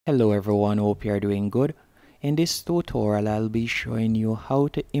Hello everyone, hope you are doing good. In this tutorial, I'll be showing you how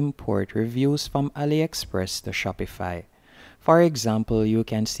to import reviews from Aliexpress to Shopify. For example, you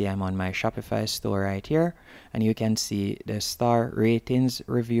can see I'm on my Shopify store right here, and you can see the star ratings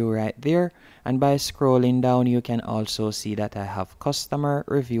review right there. And by scrolling down, you can also see that I have customer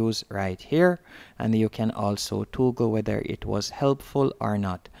reviews right here, and you can also toggle whether it was helpful or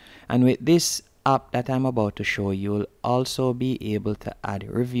not. And with this app that I'm about to show you, you'll also be able to add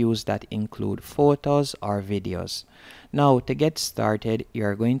reviews that include photos or videos. Now, to get started,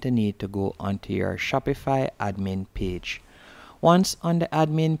 you're going to need to go onto your Shopify admin page. Once on the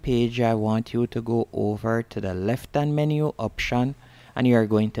admin page, I want you to go over to the left-hand menu option and you're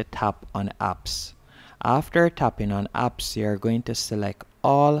going to tap on apps. After tapping on apps, you're going to select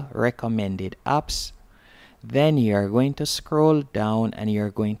all recommended apps. Then you're going to scroll down and you're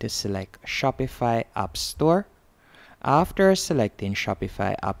going to select Shopify App Store. After selecting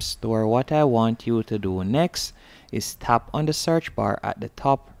Shopify App Store, what I want you to do next is tap on the search bar at the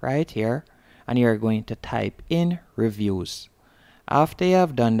top right here and you're going to type in reviews. After you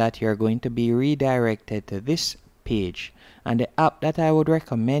have done that, you're going to be redirected to this page, and the app that I would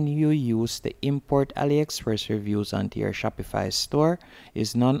recommend you use to import AliExpress reviews onto your Shopify store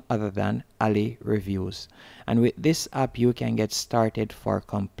is none other than Ali Reviews. And with this app, you can get started for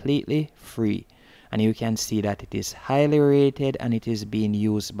completely free. And you can see that it is highly rated and it is being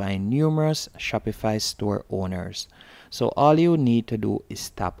used by numerous Shopify store owners. So all you need to do is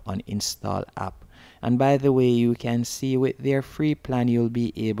tap on install app. And by the way, you can see with their free plan, you'll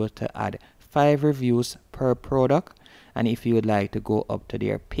be able to add 5 reviews per product. And if you would like to go up to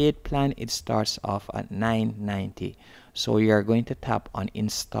their paid plan, it starts off at $9.90. So you're going to tap on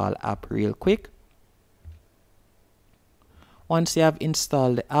install app real quick. Once you have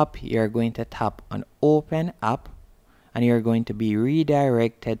installed the app, you're going to tap on open app and you're going to be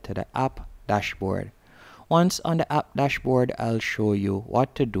redirected to the app dashboard. Once on the app dashboard, I'll show you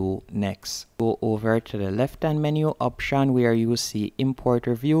what to do next. Go over to the left-hand menu option where you see import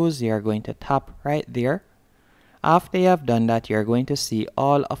reviews. You're going to tap right there. After you have done that, you're going to see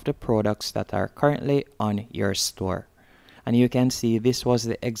all of the products that are currently on your store. And you can see this was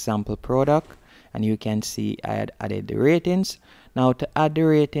the example product. And you can see I had added the ratings. Now to add the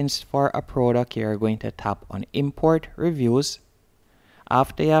ratings for a product, you're going to tap on import reviews.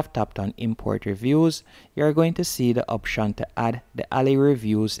 After you have tapped on import reviews, you're going to see the option to add the Ali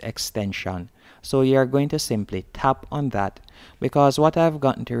Reviews extension. So you're going to simply tap on that, because what I've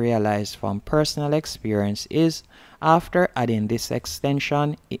gotten to realize from personal experience is after adding this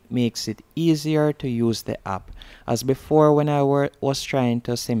extension, it makes it easier to use the app. As before, when I was trying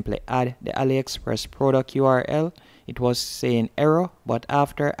to simply add the AliExpress product URL, it was saying error, but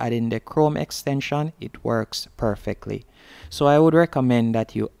after adding the Chrome extension, it works perfectly. So I would recommend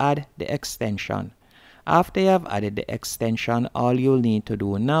that you add the extension. After you have added the extension, all you'll need to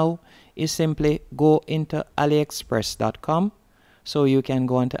do now is simply go into aliexpress.com. So you can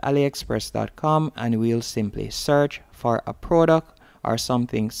go into aliexpress.com and we'll simply search for a product or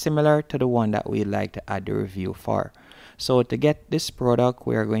something similar to the one that we'd like to add the review for. So to get this product,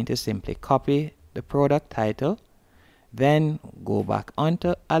 we're going to simply copy the product title, then go back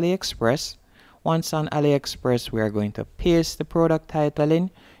onto AliExpress. Once on AliExpress, we are going to paste the product title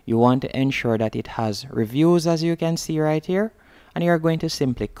in. You want to ensure that it has reviews, as you can see right here. And you're going to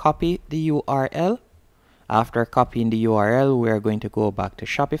simply copy the URL. After copying the URL, we are going to go back to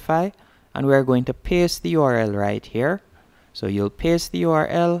Shopify. And we are going to paste the URL right here. So you'll paste the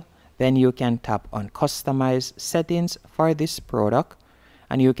URL. Then you can tap on Customize Settings for this product.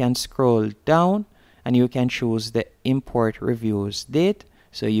 And you can scroll down and you can choose the Import Reviews date.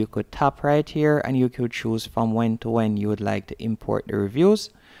 So you could tap right here and you could choose from when to when you would like to import the reviews.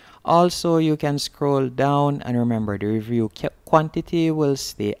 Also, you can scroll down and remember the review quantity will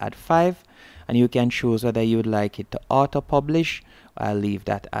stay at 5. And you can choose whether you would like it to auto-publish. I'll leave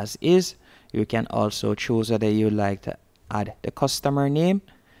that as is. You can also choose whether you would like to add the customer name.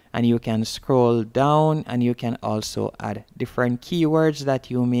 And you can scroll down and you can also add different keywords that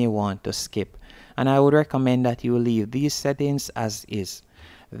you may want to skip. And I would recommend that you leave these settings as is.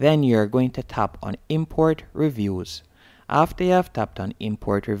 Then you're going to tap on import reviews. After you have tapped on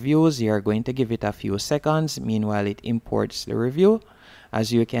import reviews, you're going to give it a few seconds. Meanwhile, it imports the review.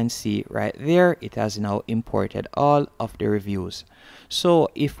 As you can see right there, it has now imported all of the reviews. So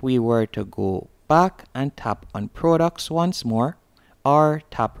if we were to go back and tap on products once more, or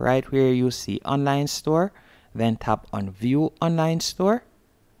tap right where you see online store, then tap on view online store.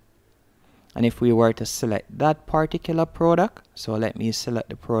 And if we were to select that particular product, so let me select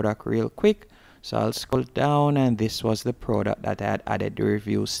the product real quick. So I'll scroll down, and this was the product that I had added the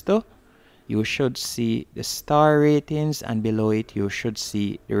reviews to. You should see the star ratings, and below it you should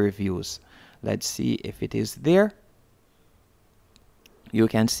see the reviews. Let's see if it is there. You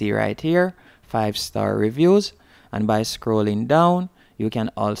can see right here 5-star reviews, and by scrolling down you can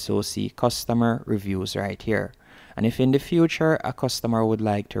also see customer reviews right here. And if in the future a customer would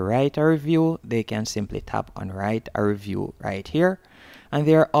like to write a review, they can simply tap on write a review right here. And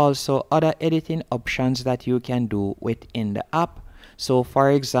there are also other editing options that you can do within the app. So for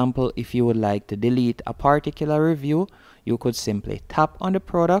example, if you would like to delete a particular review, you could simply tap on the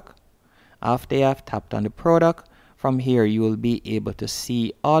product. After you have tapped on the product, from here you will be able to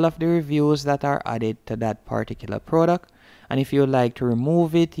see all of the reviews that are added to that particular product. And if you would like to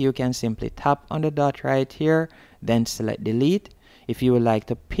remove it, you can simply tap on the dot right here, then select delete. If you would like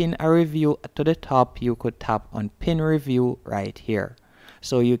to pin a review to the top, you could tap on pin review right here.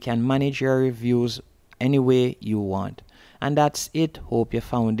 So you can manage your reviews any way you want. And that's it. Hope you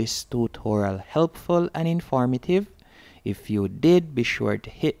found this tutorial helpful and informative. If you did, be sure to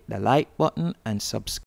hit the like button and subscribe.